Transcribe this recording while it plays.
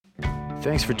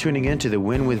Thanks for tuning in to the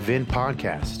Win with Vin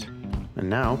podcast. And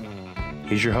now,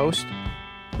 here's your host,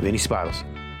 Vinny Spottelson.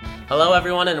 Hello,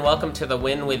 everyone, and welcome to the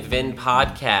Win with Vin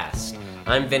podcast.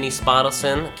 I'm Vinny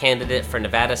Spottelson, candidate for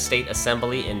Nevada State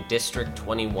Assembly in District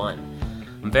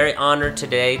 21. I'm very honored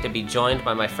today to be joined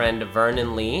by my friend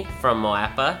Vernon Lee from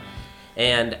Moapa,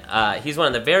 and he's one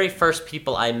of the very first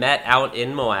people I met out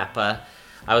in Moapa.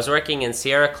 I was working in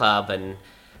Sierra Club, and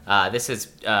this is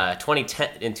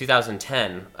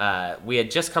 2010. We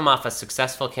had just come off a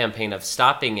successful campaign of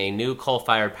stopping a new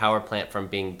coal-fired power plant from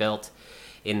being built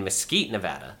in Mesquite,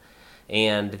 Nevada.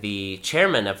 And the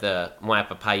chairman of the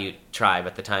Moapa Paiute tribe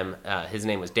at the time, his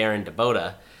name was Darren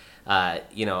Debota.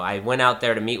 I went out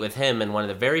there to meet with him, and one of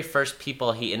the very first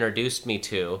people he introduced me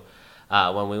to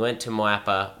when we went to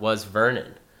Moapa was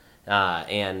Vernon.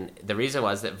 And the reason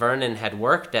was that Vernon had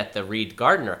worked at the Reed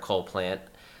Gardner coal plant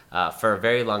for a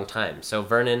very long time. So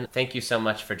Vernon, thank you so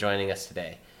much for joining us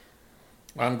today.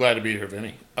 I'm glad to be here,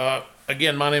 Vinny.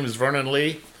 Again, my name is Vernon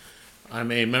Lee.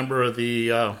 I'm a member of the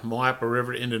Moapa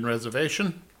River Indian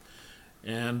Reservation,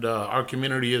 and our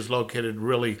community is located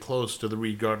really close to the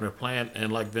Reed Gardner plant,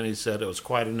 and like Vinny said, it was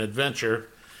quite an adventure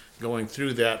going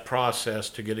through that process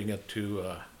to getting it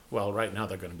to, right now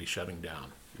they're going to be shutting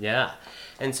down. Yeah,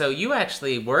 and so you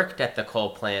actually worked at the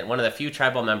coal plant, one of the few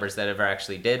tribal members that ever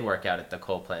actually did work out at the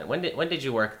coal plant. When did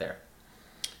you work there?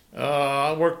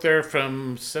 I worked there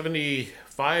from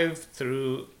 75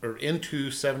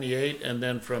 into 78, and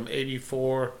then from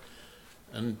 84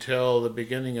 until the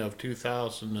beginning of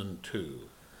 2002.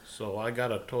 So I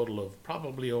got a total of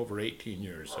probably over 18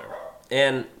 years there.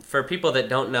 And for people that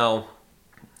don't know,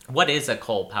 what is a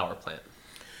coal power plant?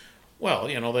 Well,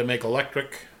 they make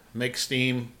electric, make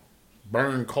steam,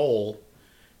 burn coal,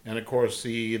 and of course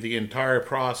the entire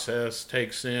process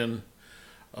takes in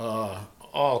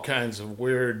all kinds of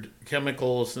weird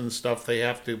chemicals and stuff they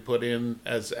have to put in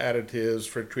as additives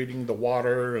for treating the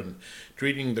water and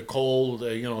treating the coal.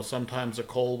 Sometimes the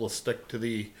coal will stick to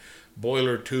the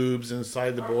boiler tubes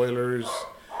inside the boilers,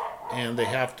 and they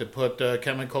have to put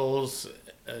chemicals,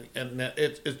 and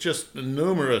it's just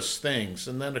numerous things.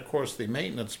 And then, of course, the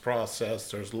maintenance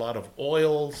process, there's a lot of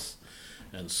oils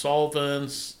and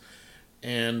solvents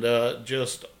and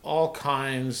just all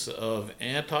kinds of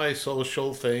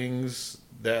antisocial things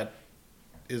that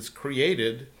is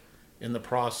created in the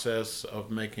process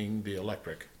of making the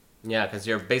electric. Yeah, because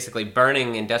you're basically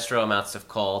burning industrial amounts of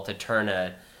coal to turn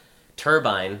a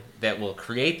turbine that will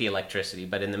create the electricity,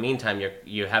 but in the meantime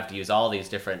you have to use all these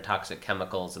different toxic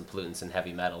chemicals and pollutants and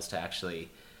heavy metals to actually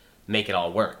make it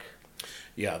all work.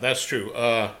 Yeah, that's true.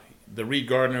 The Reed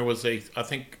Gardner I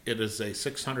think it is a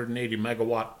 680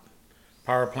 megawatt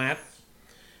power plant.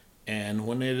 And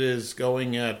when it is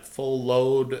going at full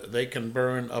load, they can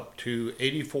burn up to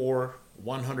 84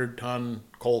 100-ton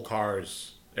coal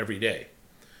cars every day.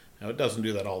 Now, it doesn't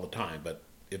do that all the time, but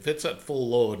if it's at full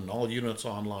load and all units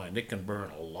online, it can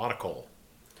burn a lot of coal.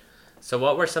 So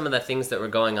what were some of the things that were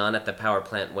going on at the power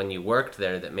plant when you worked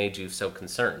there that made you so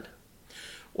concerned?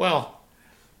 Well,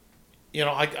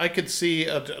 I could see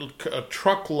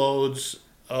truckloads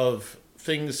of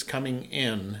things coming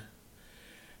in.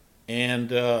 And,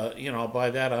 by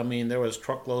that I mean there was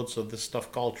truckloads of this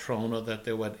stuff called Trona that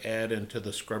they would add into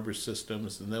the scrubber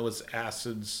systems, and there was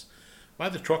acids by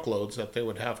the truckloads that they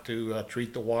would have to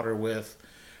treat the water with.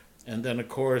 And then, of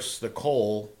course, the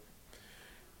coal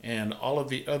and all of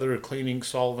the other cleaning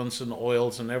solvents and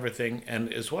oils and everything.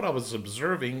 And is what I was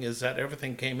observing is that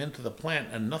everything came into the plant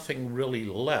and nothing really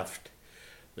left.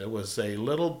 There was a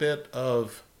little bit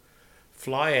of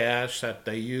fly ash that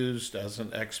they used as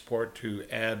an export to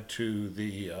add to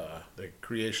the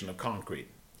creation of concrete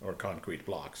or concrete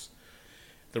blocks.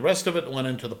 The rest of it went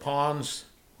into the ponds,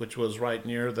 which was right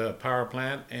near the power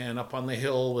plant, and up on the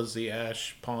hill was the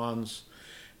ash ponds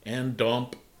and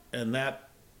dump, and that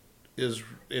is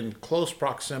in close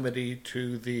proximity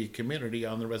to the community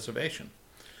on the reservation.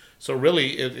 So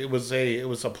really, it was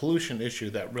a pollution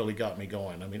issue that really got me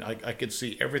going. I mean, I could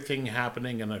see everything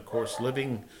happening, and of course,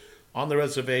 living on the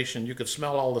reservation, you could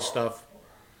smell all the stuff.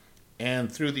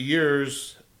 And through the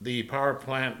years, the power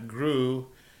plant grew,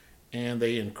 and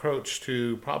they encroached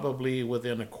to probably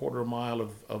within a quarter mile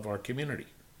of our community.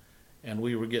 And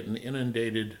we were getting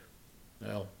inundated,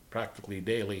 practically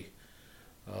daily.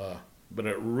 But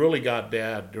it really got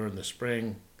bad during the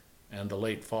spring and the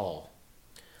late fall.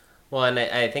 Well, and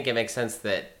I think it makes sense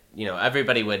that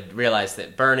everybody would realize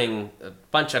that burning a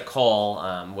bunch of coal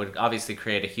would obviously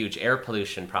create a huge air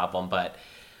pollution problem, but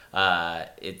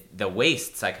the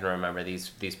wastes, I can remember, these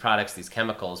products, these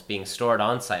chemicals being stored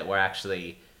on site were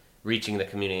actually reaching the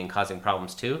community and causing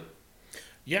problems too?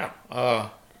 Yeah.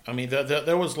 I mean,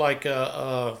 there was like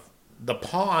the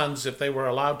ponds, if they were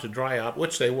allowed to dry out,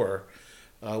 which they were,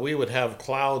 we would have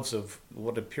clouds of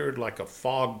what appeared like a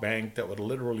fog bank that would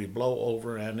literally blow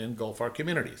over and engulf our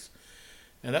communities.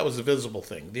 And that was a visible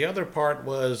thing. The other part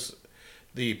was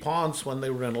the ponds, when they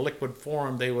were in a liquid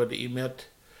form, they would emit,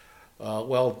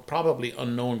 probably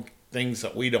unknown things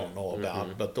that we don't know about.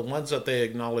 Mm-hmm. But the ones that they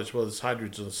acknowledged was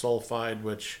hydrogen sulfide,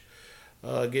 which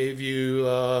gave you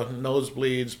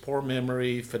nosebleeds, poor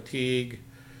memory, fatigue,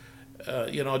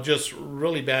 just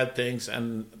really bad things.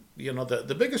 And,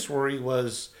 the biggest worry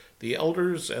was the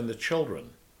elders and the children.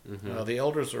 Mm-hmm. The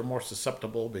elders are more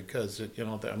susceptible because,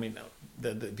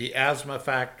 the asthma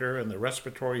factor and the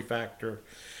respiratory factor.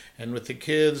 And with the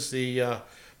kids, the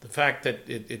fact that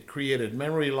it created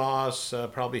memory loss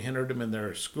probably hindered them in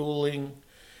their schooling.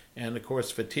 And, of course,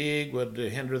 fatigue would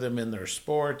hinder them in their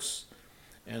sports.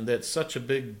 And that's such a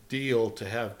big deal to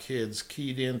have kids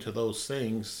keyed into those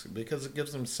things because it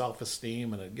gives them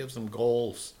self-esteem and it gives them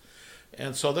goals.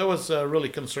 And so there was really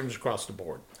concerns across the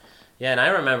board. Yeah, and I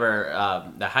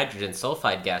remember the hydrogen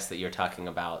sulfide gas that you're talking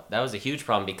about. That was a huge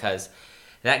problem because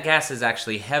that gas is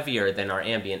actually heavier than our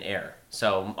ambient air.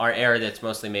 So our air that's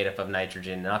mostly made up of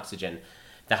nitrogen and oxygen,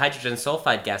 the hydrogen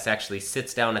sulfide gas actually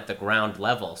sits down at the ground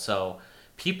level. So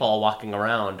people walking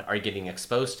around are getting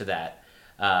exposed to that.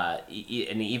 An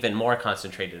even more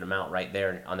concentrated amount right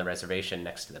there on the reservation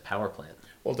next to the power plant.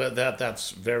 Well,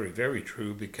 that's very, very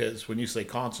true because when you say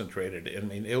concentrated, I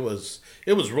mean it was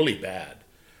really bad.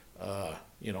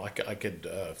 I could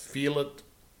feel it.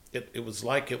 It was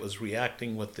like it was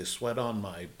reacting with the sweat on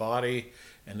my body,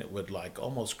 and it would like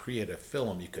almost create a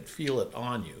film. You could feel it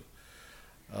on you.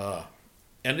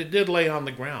 And it did lay on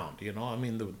the ground,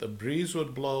 the breeze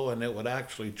would blow and it would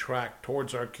actually track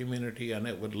towards our community and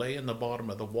it would lay in the bottom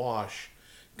of the wash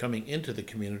coming into the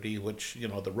community, which,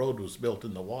 the road was built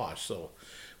in the wash. So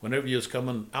whenever you was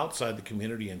coming outside the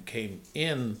community and came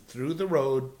in through the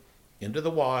road into the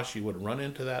wash, you would run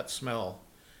into that smell.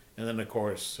 And then, of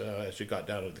course, as you got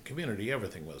down to the community,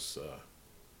 everything was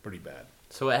pretty bad.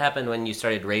 So what happened when you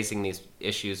started raising these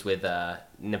issues with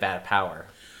Nevada Power?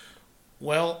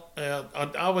 Well,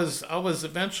 I was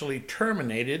eventually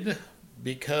terminated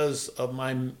because of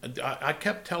I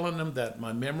kept telling them that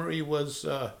my memory was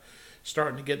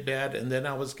starting to get bad, and then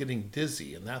I was getting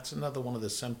dizzy, and that's another one of the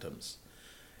symptoms.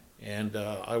 And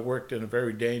I worked in a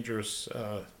very dangerous,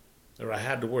 or I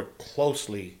had to work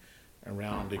closely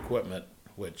around equipment,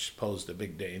 which posed a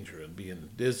big danger. And being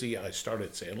dizzy, I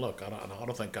started saying, look, I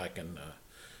don't think I can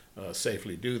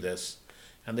safely do this.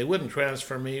 And they wouldn't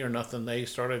transfer me or nothing. They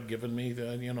started giving me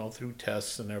through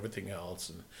tests and everything else.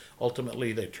 And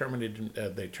ultimately, they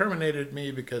terminated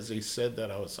me because they said that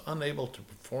I was unable to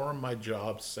perform my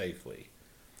job safely.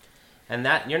 And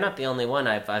that you're not the only one.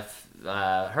 I've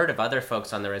heard of other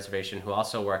folks on the reservation who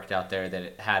also worked out there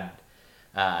that had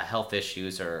health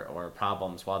issues or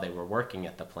problems while they were working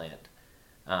at the plant.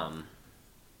 Do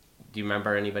you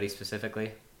remember anybody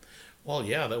specifically? Well,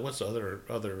 yeah, there was other.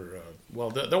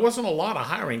 There wasn't a lot of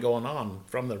hiring going on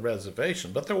from the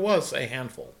reservation, but there was a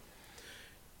handful.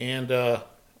 And there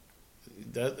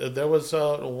was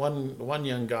one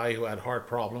young guy who had heart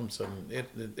problems, and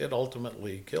it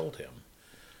ultimately killed him.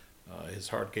 His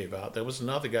heart gave out. There was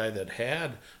another guy that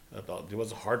there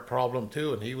was a heart problem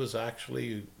too, and he was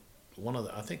actually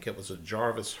I think it was a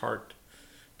Jarvis heart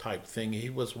type thing. He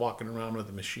was walking around with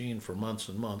a machine for months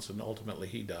and months, and ultimately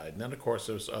he died. And then, of course,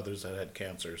 there's others that had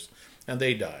cancers, and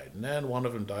they died. And then one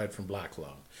of them died from black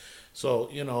lung. So,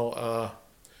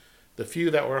 the few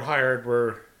that were hired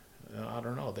were, I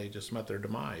don't know, they just met their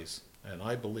demise. And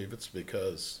I believe it's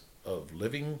because of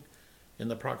living in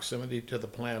the proximity to the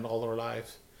plant all their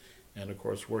lives, and, of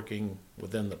course, working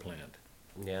within the plant.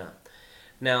 Yeah.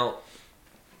 Now,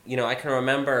 I can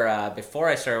remember before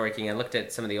I started working, I looked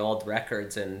at some of the old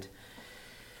records, and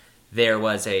there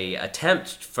was a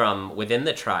attempt from within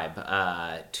the tribe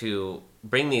to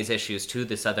bring these issues to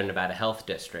the Southern Nevada Health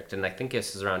District. And I think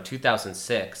this is around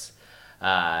 2006.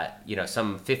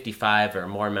 Some 55 or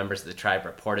more members of the tribe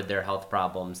reported their health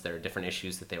problems. There were different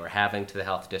issues that they were having to the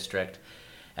health district.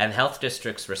 And the health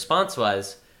district's response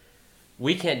was,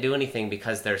 we can't do anything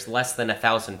because there's less than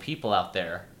 1,000 people out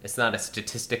there. It's not a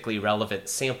statistically relevant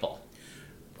sample.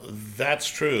 That's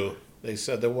true. They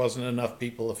said there wasn't enough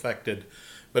people affected,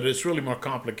 but it's really more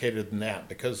complicated than that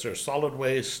because there's solid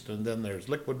waste, and then there's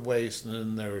liquid waste, and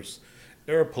then there's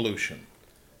air pollution.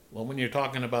 Well, when you're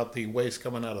talking about the waste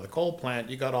coming out of the coal plant,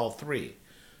 you got all three.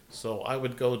 So I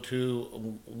would go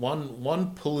to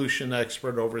one pollution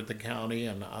expert over at the county,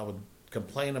 and I would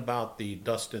complain about the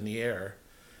dust in the air.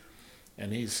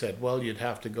 And he said, well, you'd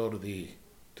have to go to the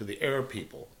air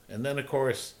people. And then, of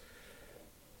course,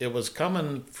 it was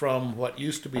coming from what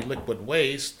used to be liquid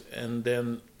waste, and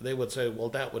then they would say, well,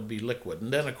 that would be liquid.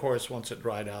 And then, of course, once it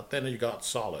dried out, then it got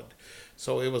solid.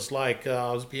 So it was like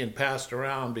I was being passed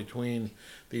around between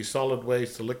the solid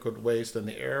waste, the liquid waste, and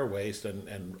the air waste,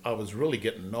 and I was really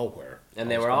getting nowhere. And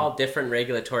they were all different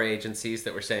regulatory agencies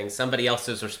that were saying somebody else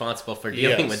is responsible for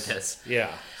dealing with this.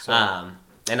 Yeah. So,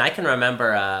 and I can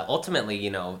remember, ultimately,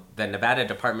 you know, the Nevada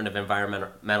Department of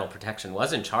Environmental Protection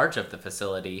was in charge of the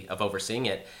facility, of overseeing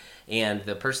it. And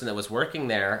the person that was working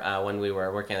there when we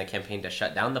were working on the campaign to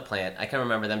shut down the plant, I can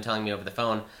remember them telling me over the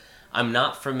phone, I'm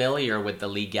not familiar with the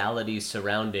legalities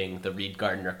surrounding the Reed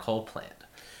Gardner coal plant.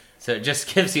 So it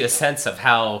just gives you a sense of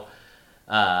how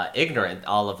ignorant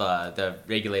all of the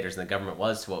regulators and the government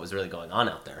was to what was really going on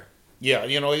out there. yeah,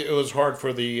 you know, it was hard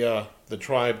for the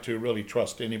tribe to really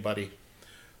trust anybody.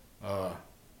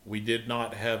 We did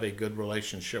not have a good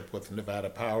relationship with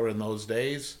Nevada Power in those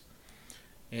days.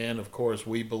 And of course,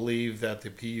 we believe that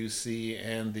the PUC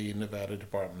and the Nevada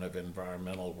Department of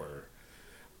Environmental were,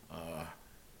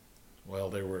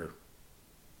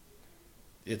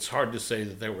 it's hard to say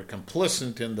that they were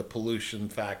complicit in the pollution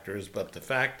factors, but the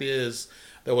fact is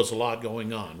there was a lot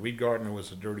going on. Reed Gardner was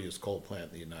the dirtiest coal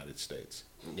plant in the United States.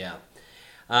 Yeah.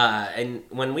 And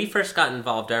when we first got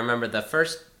involved, I remember the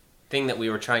first thing that we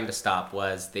were trying to stop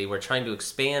was they were trying to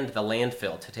expand the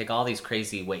landfill to take all these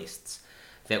crazy wastes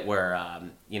that were,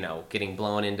 getting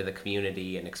blown into the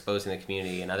community and exposing the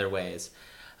community in other ways.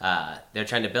 They're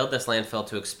trying to build this landfill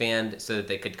to expand so that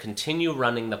they could continue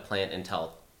running the plant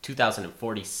until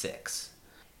 2046.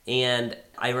 And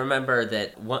I remember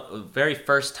that very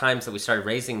first times that we started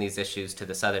raising these issues to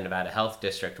the Southern Nevada Health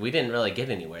District, we didn't really get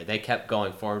anywhere. They kept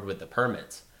going forward with the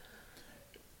permits.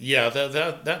 Yeah,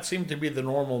 that seemed to be the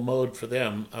normal mode for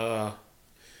them.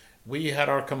 We had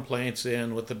our complaints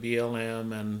in with the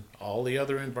BLM and all the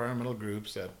other environmental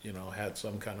groups that, had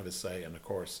some kind of a say. And of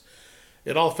course,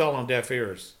 it all fell on deaf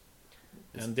ears.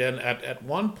 And then at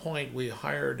one point we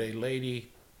hired a lady,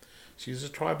 she's a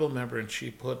tribal member, and she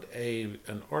put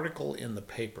an article in the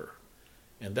paper.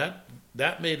 And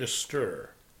that made a stir.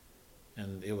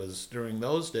 And it was during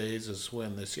those days is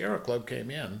when the Sierra Club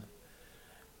came in.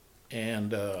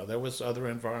 And there was other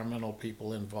environmental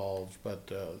people involved, but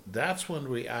that's when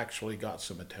we actually got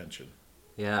some attention.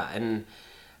 Yeah, and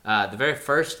the very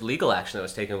first legal action that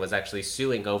was taken was actually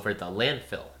suing over the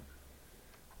landfill.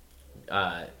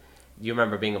 You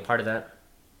remember being a part of that?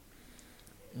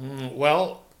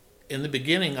 Well, in the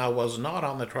beginning, I was not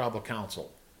on the tribal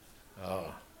council.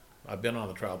 I've been on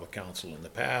the tribal council in the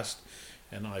past,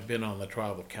 and I've been on the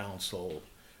tribal council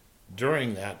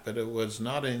during that, but it was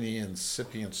not in the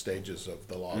incipient stages of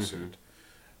the lawsuit.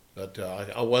 But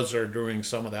I was there during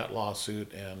some of that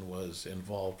lawsuit and was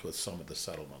involved with some of the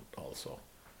settlement also.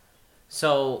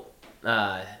 So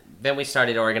then we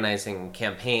started organizing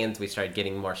campaigns. We started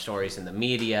getting more stories in the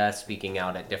media, speaking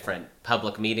out at different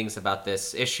public meetings about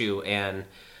this issue. And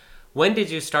when did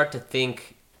you start to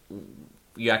think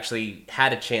you actually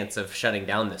had a chance of shutting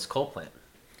down this coal plant?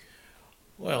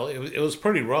 Well, it was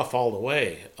pretty rough all the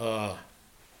way.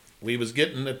 We was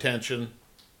getting attention,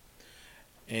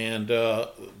 and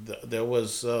there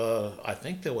was, I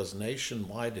think there was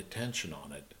nationwide attention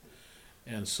on it.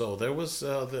 And so there was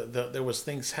there was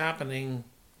things happening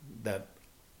that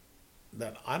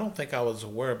I don't think I was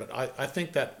aware, but I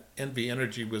think that NV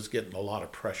Energy was getting a lot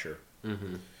of pressure.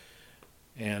 Mm-hmm.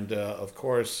 And of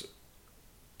course,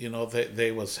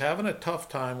 they was having a tough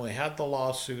time. We had the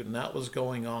lawsuit, and that was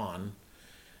going on.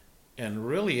 And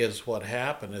really is what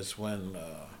happened is when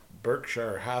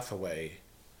Berkshire Hathaway,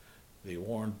 the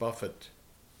Warren Buffett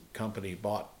company,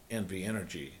 bought NV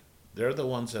Energy, they're the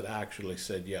ones that actually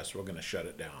said, yes, we're going to shut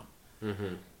it down.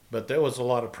 Mm-hmm. But there was a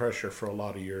lot of pressure for a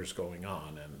lot of years going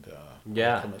on, and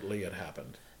ultimately it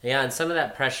happened. Yeah, and some of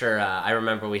that pressure, I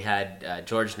remember we had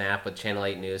George Knapp with Channel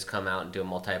 8 News come out and do a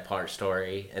multi-part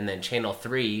story, and then Channel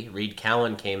 3, Reed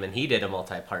Cowan came and he did a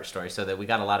multi-part story, so that we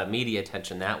got a lot of media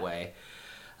attention that way.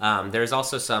 There's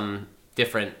also some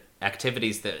different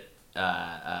activities that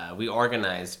we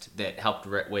organized that helped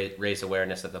raise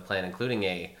awareness of the plan, including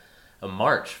a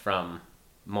march from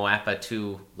Moapa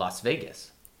to Las Vegas.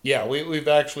 Yeah, we've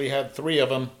actually had 3 of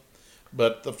them,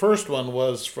 but the first one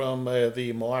was from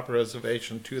the Moapa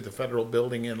Reservation to the federal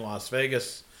building in Las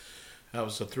Vegas. That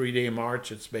was a 3-day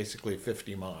march. It's basically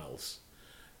 50 miles,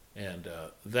 and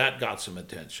that got some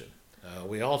attention.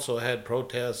 We also had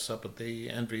protests up at the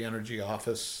NV Energy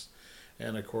office,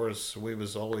 and of course we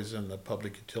was always in the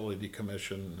Public Utility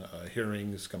Commission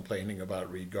hearings complaining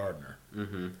about Reed Gardner.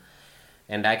 Mm-hmm.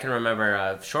 And I can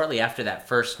remember shortly after that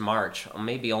first march,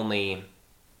 maybe only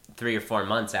 3 or 4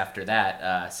 months after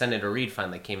that, Senator Reid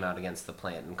finally came out against the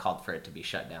plant and called for it to be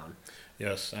shut down.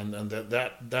 Yes, and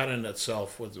that in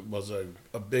itself was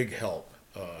a big help.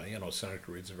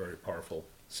 Senator Reid's a very powerful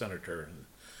senator, and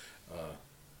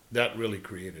that really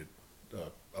created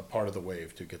a part of the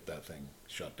wave to get that thing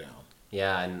shut down.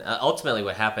 Yeah, and ultimately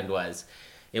what happened was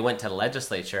it went to the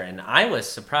legislature, and I was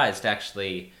surprised,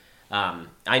 actually.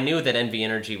 I knew that NV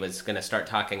Energy was going to start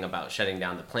talking about shutting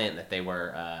down the plant, that they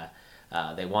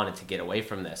wanted to get away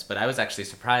from this. But I was actually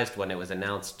surprised when it was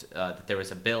announced that there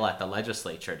was a bill at the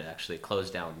legislature to actually close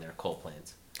down their coal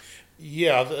plants.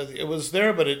 Yeah, it was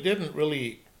there, but it didn't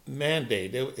really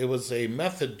mandate. It was a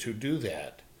method to do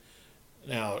that.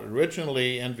 Now,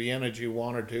 originally, NV Energy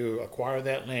wanted to acquire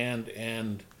that land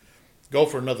and go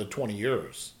for another 20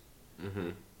 years. Mm-hmm.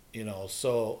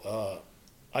 So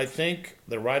I think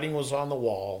the writing was on the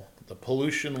wall. The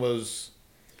pollution was,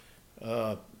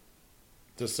 to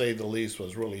say the least,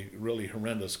 was really, really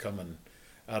horrendous coming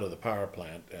out of the power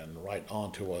plant and right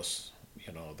onto us,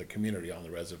 the community on the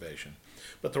reservation.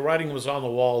 But the writing was on the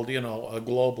wall,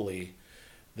 globally,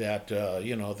 that,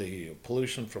 the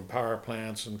pollution from power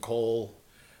plants and coal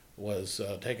was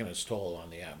taking its toll on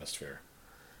the atmosphere.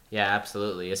 Yeah,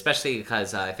 absolutely. Especially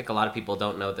because I think a lot of people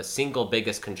don't know the single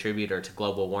biggest contributor to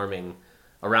global warming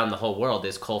around the whole world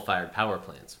is coal-fired power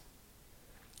plants.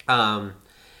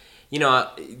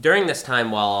 During this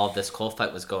time while all this coal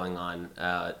fight was going on,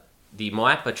 the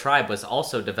Moapa tribe was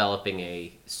also developing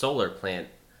a solar plant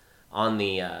on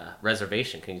the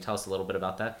reservation. Can you tell us a little bit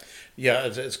about that? Yeah,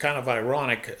 it's kind of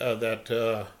ironic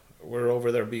that we're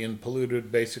over there being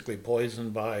polluted, basically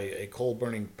poisoned by a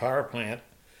coal-burning power plant,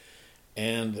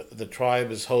 and the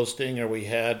tribe is hosting, or we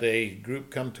had a group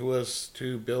come to us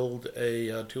to build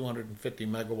a 250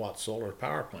 megawatt solar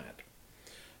power plant.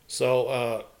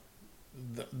 So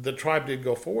the tribe did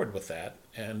go forward with that,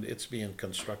 and it's being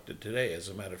constructed today. As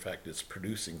a matter of fact, it's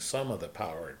producing some of the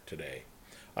power today.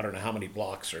 I don't know how many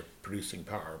blocks are producing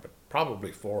power, but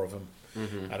probably 4 of them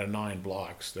out of 9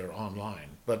 blocks, they're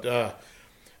online. But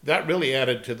that really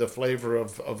added to the flavor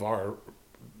of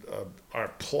our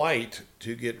plight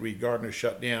to get Reed Gardner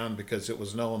shut down, because it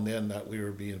was known then that we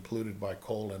were being polluted by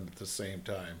coal, and at the same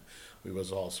time we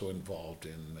was also involved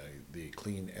in the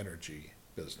clean energy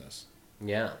business.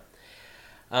 Yeah.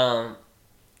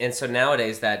 And so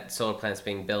nowadays that solar plant's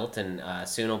being built, and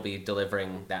soon will be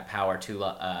delivering that power to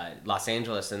Los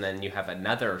Angeles, and then you have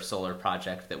another solar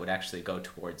project that would actually go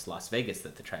towards Las Vegas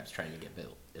that the tribe's trying to get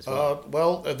built as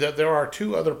well. There are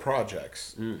 2 other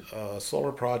projects,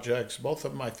 solar projects. Both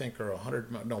of them I think are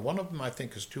one of them I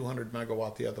think is 200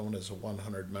 megawatt, the other one is a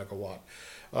 100 megawatt.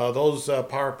 Those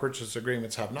power purchase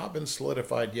agreements have not been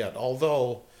solidified yet,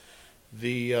 although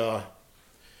all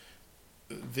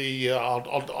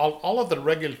of the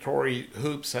regulatory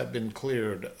hoops have been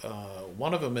cleared.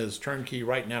 One of them is turnkey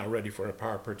right now, ready for a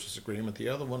power purchase agreement. The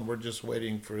other one, we're just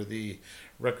waiting for the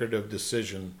record of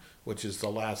decision, which is the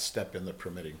last step in the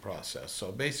permitting process.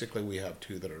 So basically we have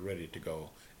 2 that are ready to go,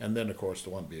 and then of course the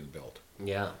one being built.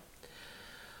 Yeah.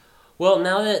 Well,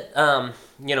 now that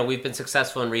we've been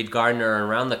successful in Reed Gardner, and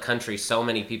around the country, so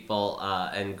many people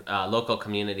and local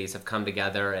communities have come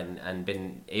together and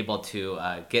been able to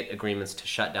get agreements to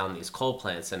shut down these coal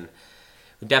plants. And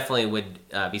we definitely would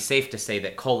be safe to say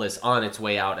that coal is on its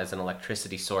way out as an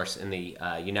electricity source in the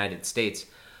United States.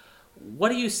 What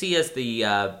do you see as the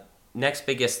next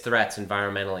biggest threats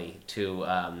environmentally to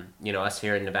us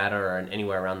here in Nevada or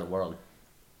anywhere around the world?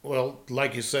 Well,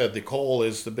 like you said, the coal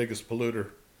is the biggest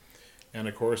polluter. And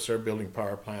of course, they're building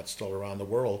power plants still around the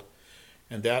world.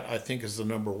 And that, I think, is the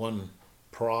number one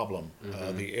problem.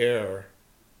 The air.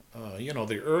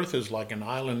 The earth is like an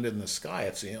island in the sky.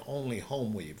 It's the only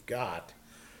home we've got.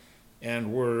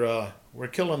 And we're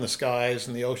killing the skies,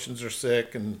 and the oceans are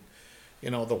sick, and,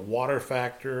 the water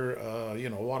factor,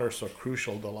 water's so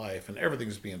crucial to life, and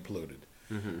everything's being polluted.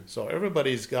 So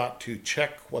everybody's got to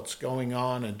check what's going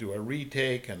on and do a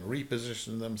retake and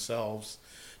reposition themselves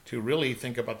to really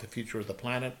think about the future of the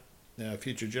planet,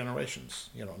 future generations,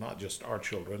 not just our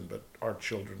children, but our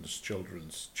children's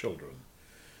children's children.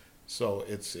 So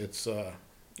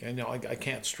I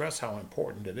can't stress how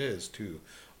important it is to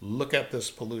look at this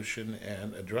pollution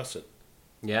and address it.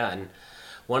 Yeah, and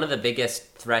one of the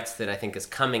biggest threats that I think is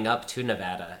coming up to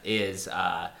Nevada is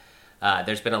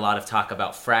there's been a lot of talk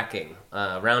about fracking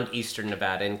around eastern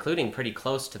Nevada, including pretty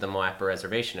close to the Moapa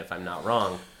Reservation, if I'm not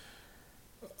wrong.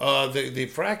 The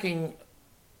fracking,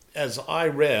 as I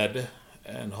read,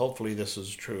 and hopefully this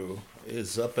is true,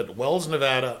 is up at Wells,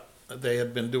 Nevada. They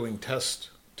had been doing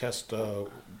test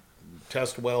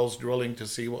test wells drilling to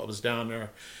see what was down there,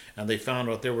 and they found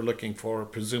what they were looking for.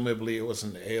 Presumably it was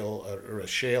an ale or a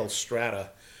shale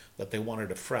strata that they wanted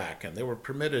to frack, and they were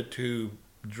permitted to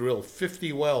drill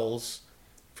 50 wells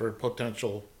for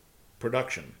potential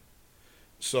production.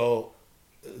 So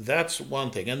that's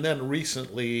one thing. And then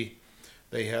recently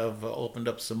they have opened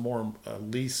up some more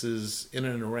leases in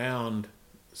and around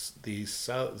the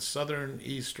southern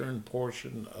eastern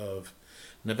portion of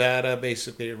Nevada,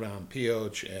 basically around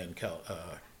Pioche and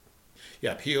Pioche,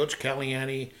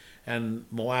 Caliani, and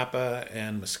Moapa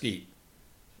and Mesquite.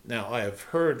 Now, I have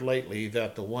heard lately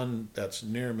that the one that's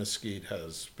near Mesquite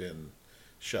has been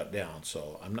shut down,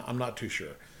 so I'm not too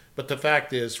sure. But the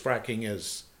fact is, fracking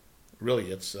is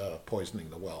really, it's poisoning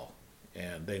the well,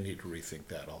 and they need to rethink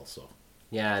that also.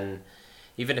 Yeah, and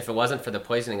even if it wasn't for the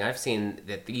poisoning, I've seen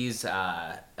that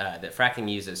that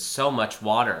fracking uses so much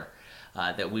water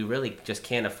that we really just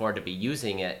can't afford to be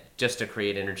using it just to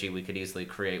create energy we could easily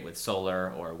create with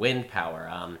solar or wind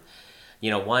power.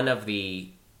 One of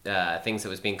the things that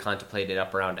was being contemplated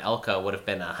up around Elko would have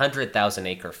been 100,000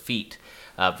 acre feet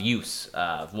of use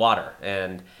of water.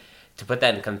 And to put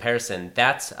that in comparison,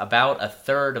 that's about a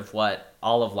third of what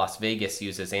all of Las Vegas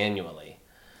uses annually.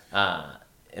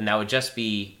 And that would just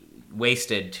be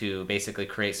wasted to basically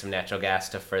create some natural gas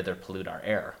to further pollute our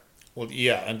air. Well,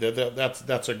 yeah, and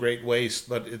that's a great waste,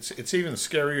 but it's even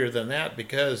scarier than that,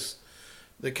 because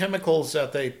the chemicals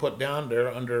that they put down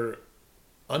there under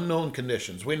unknown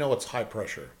conditions. We know it's high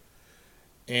pressure,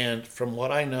 and from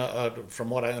what I know, from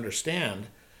what I understand,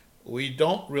 we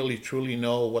don't really truly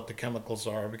know what the chemicals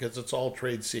are because it's all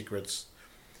trade secrets.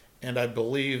 And I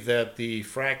believe that the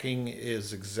fracking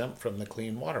is exempt from the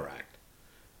Clean Water Act.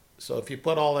 So if you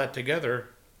put all that together,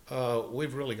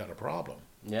 we've really got a problem.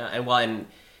 Yeah, and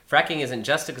fracking isn't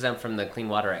just exempt from the Clean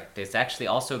Water Act. It's actually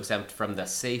also exempt from the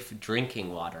Safe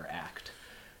Drinking Water Act.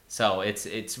 So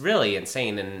it's really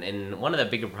insane. And one of the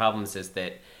bigger problems is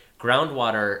that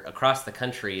groundwater across the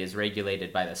country is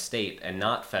regulated by the state and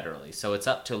not federally. So it's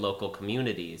up to local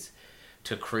communities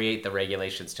to create the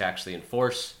regulations to actually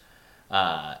enforce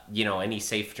any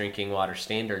safe drinking water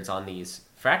standards on these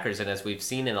frackers. And as we've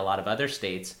seen in a lot of other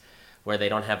states where they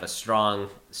don't have a strong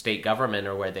state government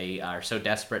or where they are so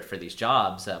desperate for these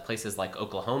jobs, places like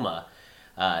Oklahoma,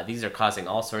 these are causing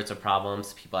all sorts of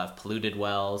problems. People have polluted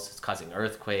wells. It's causing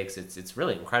earthquakes. It's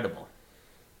really incredible.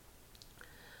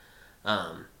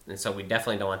 And so we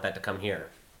definitely don't want that to come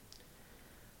here.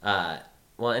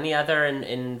 Well, any other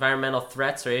environmental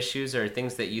threats or issues or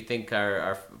things that you think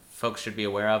our folks should be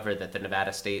aware of, or that the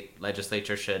Nevada State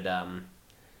Legislature should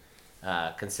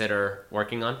consider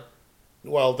working on?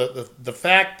 Well, the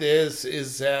fact is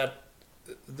that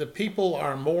the people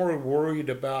are more worried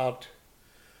about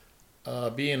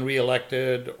being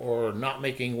reelected or not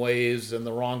making waves in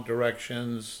the wrong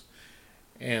directions,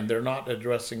 and they're not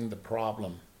addressing the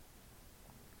problem.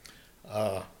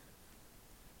 The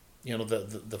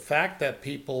fact that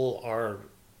people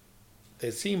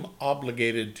they seem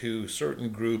obligated to certain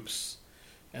groups,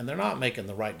 and they're not making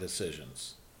the right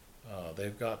decisions.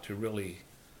 They've got to really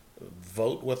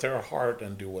vote with their heart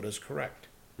and do what is correct.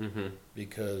 Mm-hmm.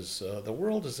 Because the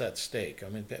world is at stake. I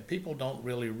mean, people don't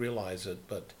really realize it,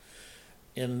 but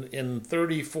in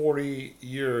 30, 40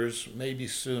 years, maybe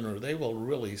sooner, they will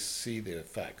really see the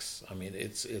effects. I mean,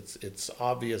 it's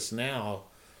obvious now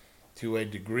to a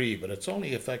degree, but it's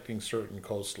only affecting certain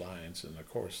coastlines. And of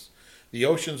course, the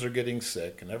oceans are getting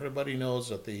sick, and everybody knows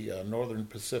that the northern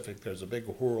Pacific, there's a big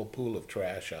whirlpool of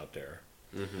trash out there.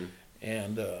 Mm-hmm.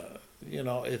 And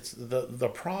it's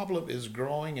the problem is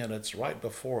growing, and it's right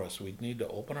before us. We need to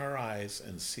open our eyes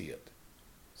and see it.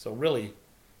 So really,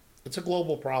 it's a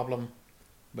global problem,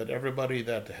 but everybody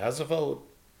that has a vote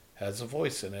has a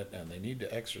voice in it, and they need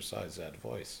to exercise that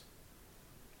voice.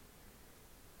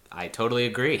 I totally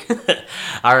agree.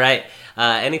 All right.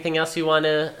 Anything else you want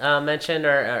to mention,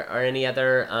 or any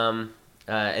other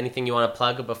anything you want to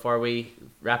plug before we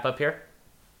wrap up here?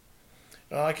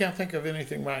 I can't think of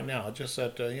anything right now. Just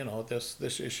that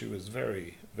this issue is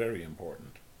very, very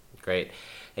important. Great.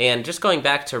 And just going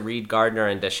back to Reed Gardner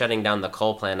and to shutting down the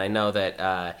coal plant, I know that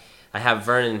I have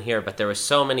Vernon here, but there were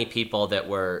so many people that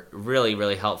were really,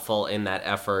 really helpful in that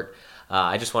effort.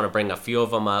 I just want to bring a few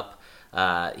of them up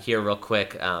here real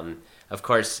quick. Of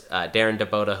course, Darren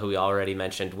Dabota, who we already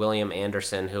mentioned, William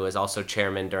Anderson, who was also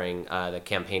chairman during the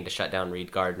campaign to shut down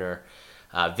Reed Gardner,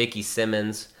 Vicki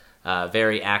Simmons,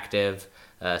 very active,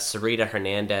 Sarita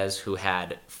Hernandez, who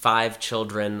had 5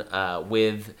 children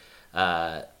with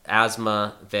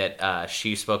asthma that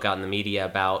she spoke out in the media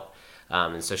about,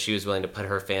 and so she was willing to put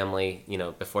her family,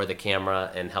 before the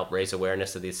camera and help raise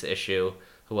awareness of this issue.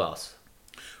 Who else?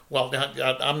 Well,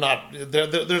 I'm not.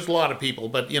 There's a lot of people,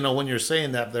 but when you're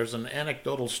saying that, there's an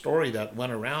anecdotal story that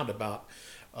went around about.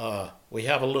 We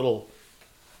have a little,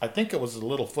 I think it was a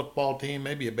little football team,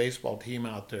 maybe a baseball team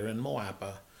out there in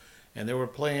Moapa, and they were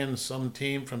playing some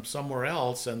team from somewhere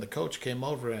else, and the coach came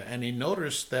over and he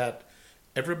noticed that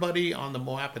everybody on the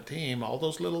Moapa team, all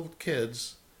those little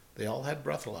kids, they all had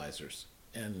breathalyzers.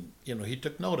 And, he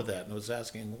took note of that and was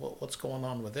asking, what's going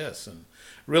on with this? And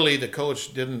really, the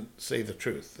coach didn't say the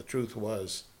truth. The truth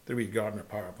was the Reed Gardner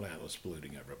power plant was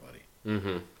polluting everybody.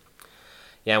 Mm-hmm.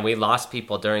 Yeah, we lost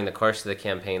people during the course of the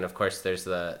campaign. Of course, there's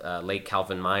the late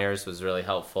Calvin Myers was really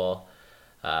helpful.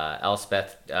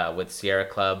 Elspeth with Sierra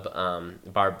Club.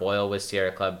 Barb Boyle with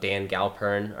Sierra Club. Dan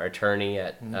Galpern, our attorney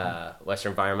at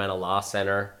Western Environmental Law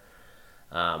Center.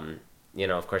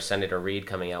 Of course, Senator Reed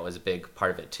coming out was a big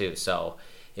part of it too. So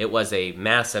it was a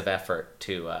massive effort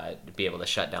to be able to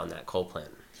shut down that coal plant.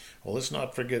 Well, let's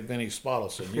not forget Vinnie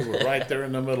Spottelson. You were right there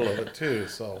in the middle of it too.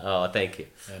 So. Oh, thank you.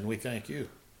 And we thank you.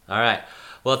 All right.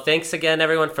 Well, thanks again,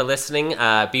 everyone, for listening.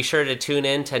 Be sure to tune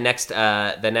in to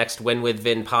the next Win with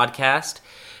Vin podcast.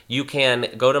 You can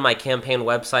go to my campaign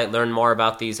website, learn more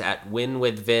about these at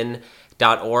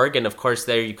winwithvin.org. And, of course,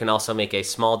 there you can also make a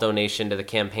small donation to the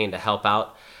campaign to help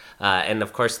out. And,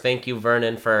 of course, thank you,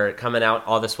 Vernon, for coming out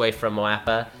all this way from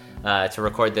Moapa to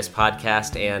record this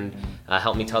podcast and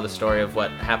help me tell the story of what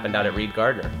happened out at Reed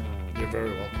Gardner. You're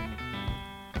very welcome.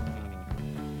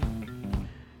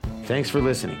 Thanks for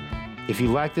listening. If you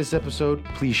like this episode,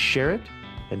 please share it,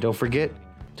 and don't forget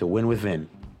to win with Vin.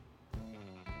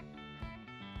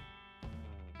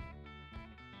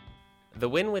 The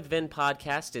Win with Vin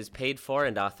podcast is paid for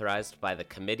and authorized by the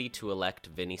Committee to Elect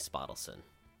Vinnie Spottelson.